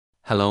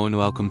Hello and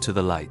welcome to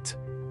The Light.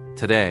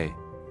 Today,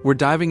 we're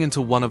diving into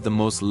one of the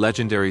most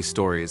legendary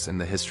stories in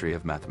the history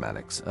of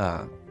mathematics,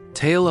 a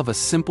tale of a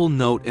simple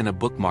note in a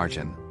book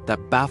margin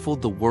that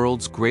baffled the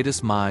world's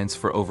greatest minds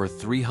for over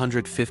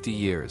 350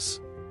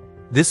 years.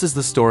 This is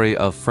the story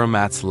of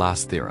Fermat's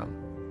last theorem.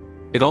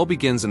 It all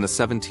begins in the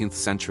 17th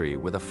century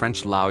with a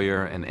French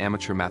lawyer and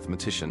amateur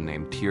mathematician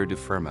named Pierre de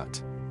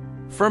Fermat.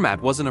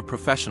 Fermat wasn't a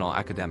professional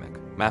academic.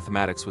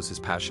 Mathematics was his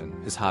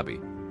passion, his hobby.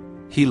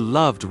 He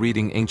loved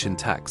reading ancient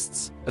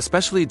texts,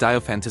 especially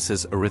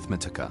Diophantus's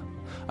Arithmetica,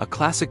 a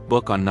classic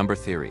book on number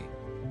theory.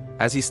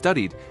 As he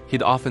studied,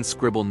 he'd often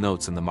scribble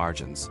notes in the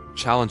margins,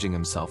 challenging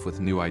himself with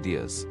new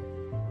ideas.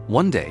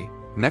 One day,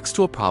 next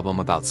to a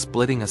problem about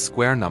splitting a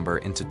square number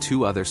into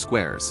two other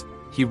squares,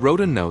 he wrote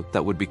a note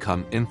that would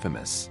become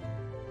infamous.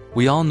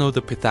 We all know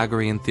the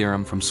Pythagorean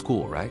theorem from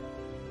school, right?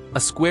 A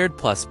squared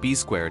plus b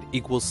squared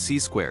equals c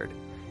squared.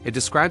 It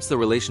describes the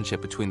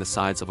relationship between the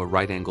sides of a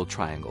right-angled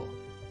triangle.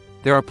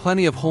 There are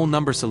plenty of whole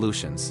number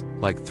solutions,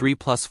 like 3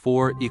 plus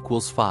 4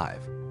 equals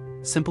 5.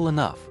 Simple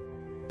enough.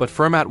 But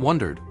Fermat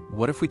wondered,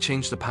 what if we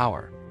change the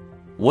power?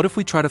 What if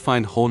we try to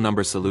find whole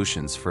number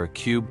solutions for a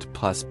cubed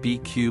plus b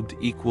cubed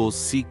equals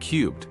c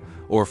cubed,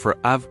 or for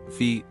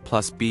v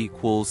plus b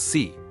equals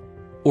c,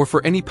 or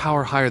for any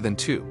power higher than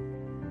 2?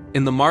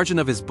 In the margin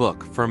of his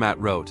book, Fermat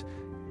wrote,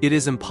 "It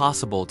is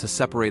impossible to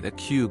separate a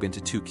cube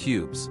into two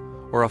cubes,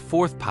 or a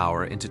fourth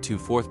power into two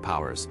fourth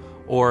powers,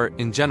 or,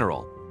 in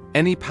general,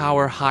 any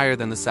power higher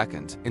than the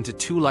second into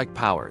two like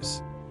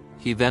powers."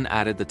 He then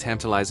added the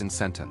tantalizing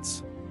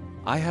sentence,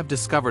 "I have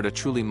discovered a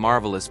truly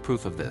marvelous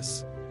proof of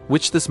this,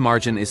 which this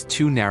margin is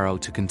too narrow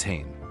to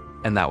contain."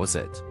 And that was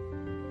it.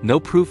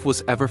 No proof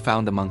was ever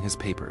found among his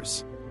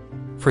papers.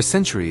 For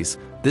centuries,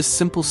 this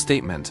simple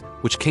statement,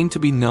 which came to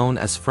be known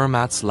as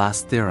Fermat's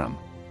last theorem,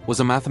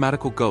 was a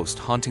mathematical ghost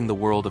haunting the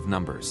world of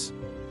numbers.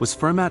 Was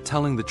Fermat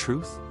telling the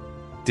truth?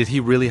 Did he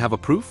really have a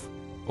proof?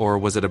 Or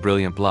was it a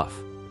brilliant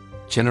bluff?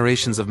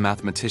 Generations of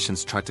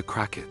mathematicians tried to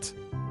crack it.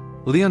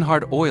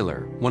 Leonhard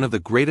Euler, one of the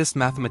greatest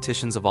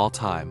mathematicians of all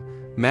time,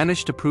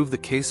 managed to prove the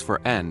case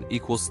for n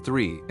equals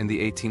 3 in the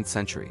 18th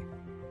century.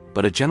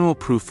 But a general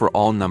proof for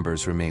all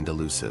numbers remained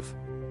elusive.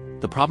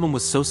 The problem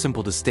was so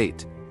simple to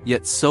state,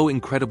 yet so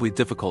incredibly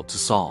difficult to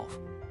solve.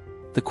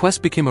 The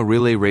quest became a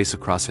relay race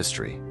across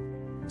history.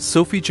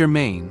 Sophie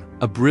Germain,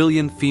 a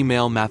brilliant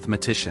female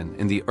mathematician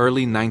in the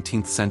early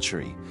 19th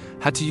century,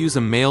 had to use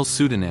a male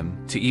pseudonym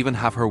to even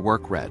have her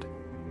work read.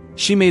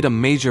 She made a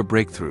major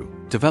breakthrough,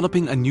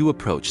 developing a new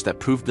approach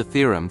that proved the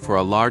theorem for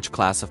a large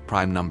class of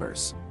prime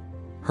numbers.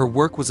 Her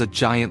work was a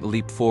giant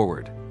leap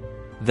forward.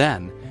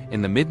 Then,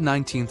 in the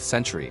mid-19th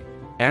century,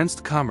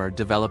 Ernst Kammer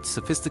developed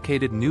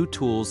sophisticated new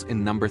tools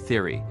in number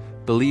theory,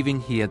 believing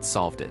he had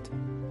solved it.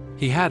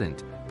 He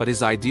hadn't, but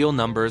his ideal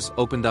numbers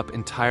opened up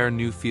entire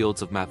new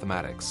fields of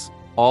mathematics,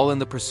 all in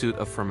the pursuit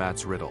of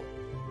Fermat's riddle.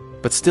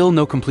 But still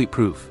no complete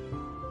proof.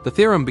 The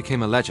theorem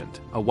became a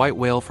legend, a white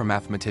whale for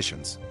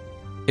mathematicians.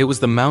 It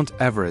was the Mount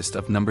Everest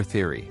of number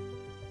theory.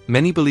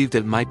 Many believed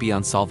it might be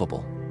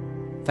unsolvable.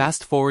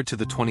 Fast forward to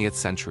the 20th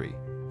century,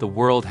 the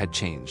world had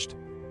changed.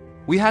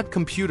 We had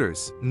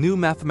computers, new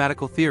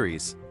mathematical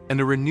theories, and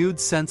a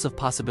renewed sense of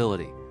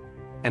possibility.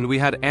 And we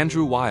had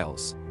Andrew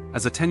Wiles.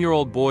 As a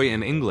 10-year-old boy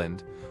in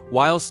England,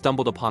 Wiles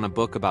stumbled upon a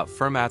book about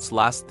Fermat's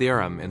last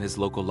theorem in his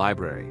local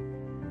library.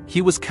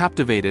 He was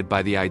captivated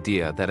by the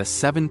idea that a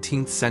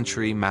 17th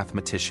century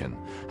mathematician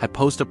had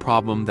posed a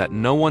problem that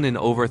no one in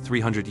over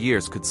 300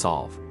 years could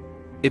solve.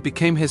 It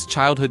became his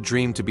childhood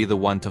dream to be the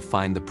one to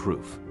find the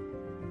proof.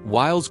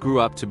 Wiles grew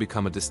up to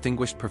become a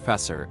distinguished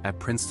professor at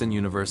Princeton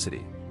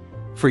University.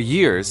 For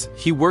years,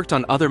 he worked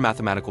on other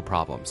mathematical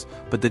problems,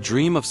 but the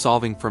dream of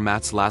solving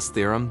Fermat's last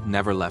theorem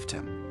never left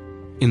him.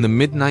 In the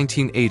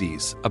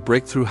mid-1980s, a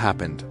breakthrough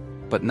happened,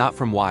 but not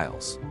from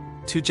Wiles.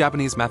 Two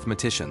Japanese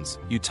mathematicians,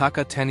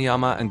 Yutaka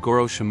Taniyama and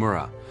Goro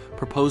Shimura,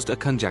 proposed a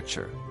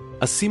conjecture,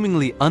 a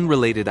seemingly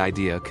unrelated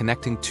idea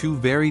connecting two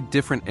very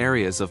different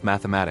areas of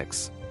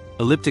mathematics,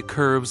 elliptic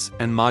curves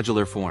and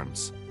modular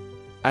forms.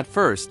 At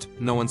first,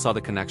 no one saw the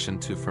connection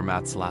to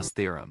Fermat's last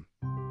theorem.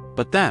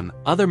 But then,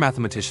 other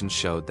mathematicians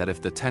showed that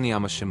if the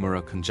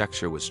Taniyama-Shimura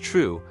conjecture was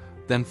true,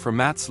 then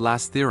Fermat's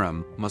last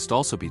theorem must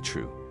also be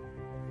true.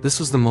 This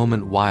was the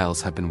moment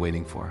Wiles had been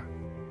waiting for.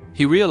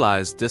 He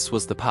realized this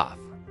was the path.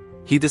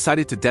 He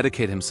decided to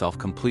dedicate himself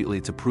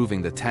completely to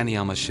proving the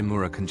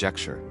Taniyama-Shimura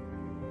conjecture.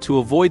 To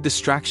avoid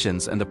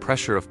distractions and the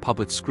pressure of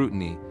public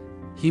scrutiny,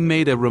 he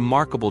made a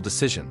remarkable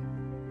decision.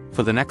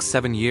 For the next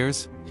 7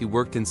 years, he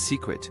worked in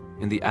secret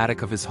in the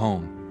attic of his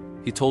home.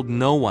 He told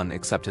no one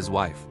except his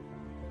wife.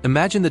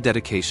 Imagine the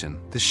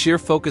dedication, the sheer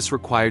focus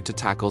required to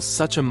tackle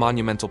such a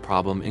monumental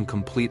problem in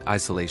complete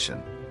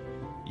isolation.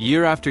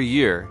 Year after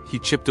year, he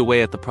chipped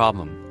away at the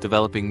problem,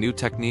 developing new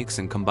techniques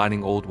and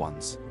combining old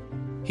ones.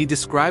 He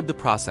described the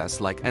process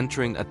like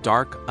entering a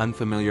dark,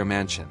 unfamiliar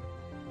mansion.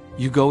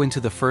 You go into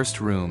the first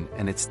room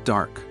and it's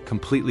dark,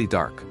 completely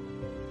dark.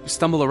 You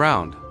stumble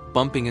around,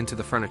 bumping into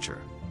the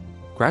furniture.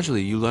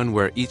 Gradually, you learn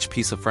where each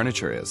piece of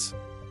furniture is.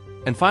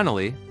 And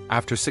finally,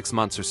 after 6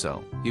 months or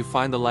so, you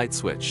find the light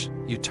switch,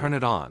 you turn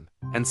it on,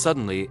 and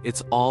suddenly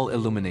it's all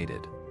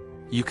illuminated.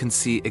 You can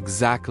see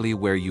exactly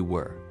where you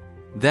were.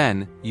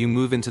 Then, you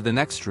move into the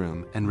next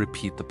room and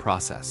repeat the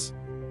process.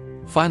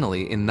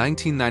 Finally, in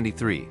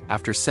 1993,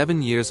 after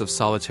 7 years of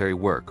solitary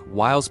work,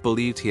 Wiles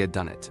believed he had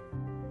done it.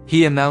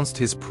 He announced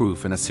his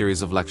proof in a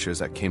series of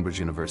lectures at Cambridge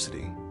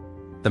University.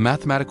 The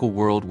mathematical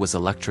world was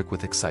electric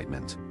with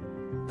excitement.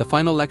 The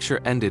final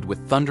lecture ended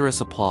with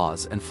thunderous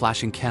applause and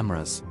flashing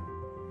cameras.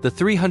 The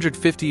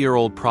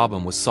 350-year-old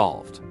problem was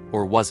solved,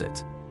 or was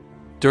it?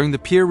 During the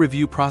peer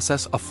review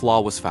process, a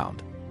flaw was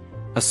found.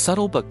 A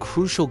subtle but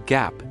crucial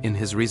gap in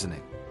his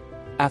reasoning.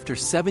 After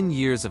 7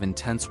 years of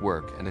intense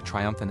work and a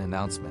triumphant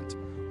announcement,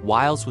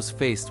 Wiles was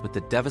faced with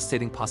the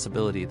devastating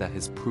possibility that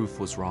his proof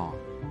was wrong.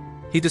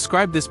 He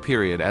described this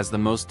period as the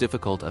most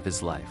difficult of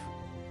his life.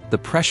 The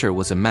pressure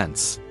was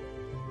immense.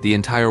 The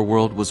entire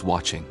world was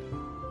watching.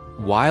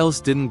 Wiles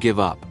didn't give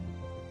up.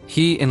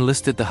 He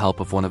enlisted the help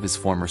of one of his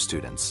former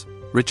students,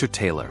 Richard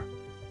Taylor.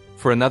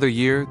 For another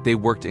year, they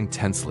worked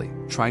intensely,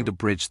 trying to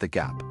bridge the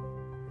gap.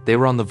 They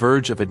were on the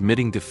verge of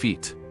admitting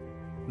defeat.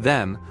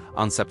 Then,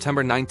 on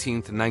September 19,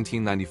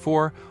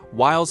 1994,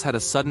 Wiles had a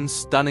sudden,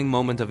 stunning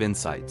moment of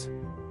insight.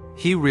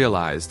 He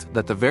realized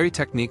that the very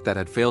technique that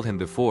had failed him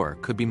before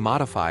could be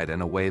modified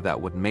in a way that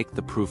would make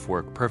the proof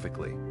work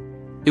perfectly.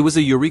 It was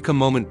a eureka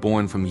moment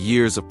born from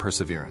years of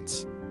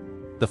perseverance.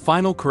 The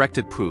final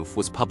corrected proof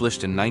was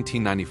published in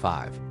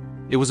 1995.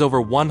 It was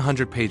over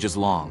 100 pages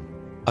long,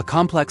 a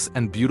complex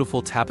and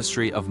beautiful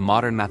tapestry of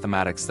modern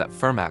mathematics that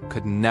Fermat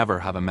could never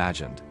have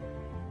imagined.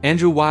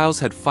 Andrew Wiles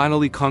had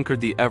finally conquered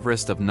the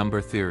Everest of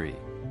number theory.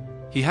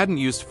 He hadn't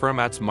used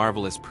Fermat's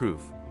marvelous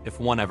proof, if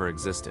one ever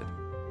existed.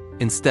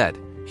 Instead,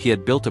 he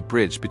had built a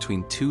bridge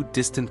between two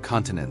distant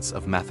continents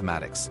of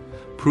mathematics,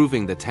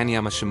 proving the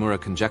Taniyama-Shimura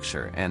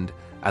conjecture and,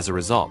 as a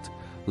result,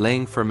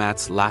 laying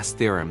Fermat's last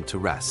theorem to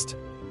rest.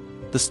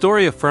 The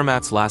story of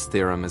Fermat's last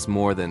theorem is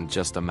more than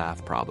just a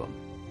math problem.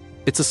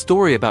 It's a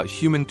story about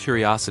human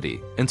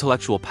curiosity,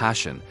 intellectual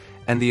passion,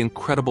 and the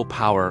incredible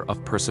power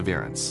of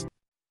perseverance.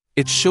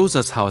 It shows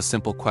us how a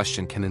simple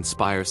question can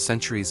inspire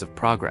centuries of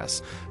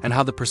progress and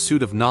how the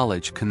pursuit of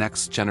knowledge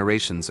connects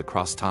generations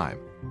across time.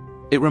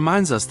 It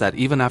reminds us that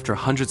even after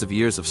hundreds of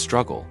years of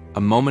struggle, a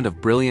moment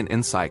of brilliant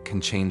insight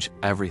can change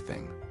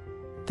everything.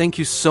 Thank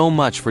you so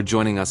much for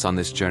joining us on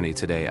this journey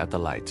today at The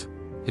Light.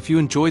 If you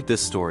enjoyed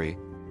this story,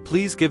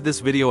 please give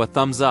this video a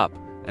thumbs up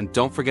and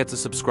don't forget to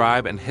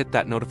subscribe and hit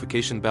that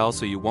notification bell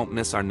so you won't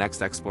miss our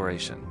next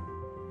exploration.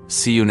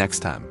 See you next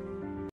time.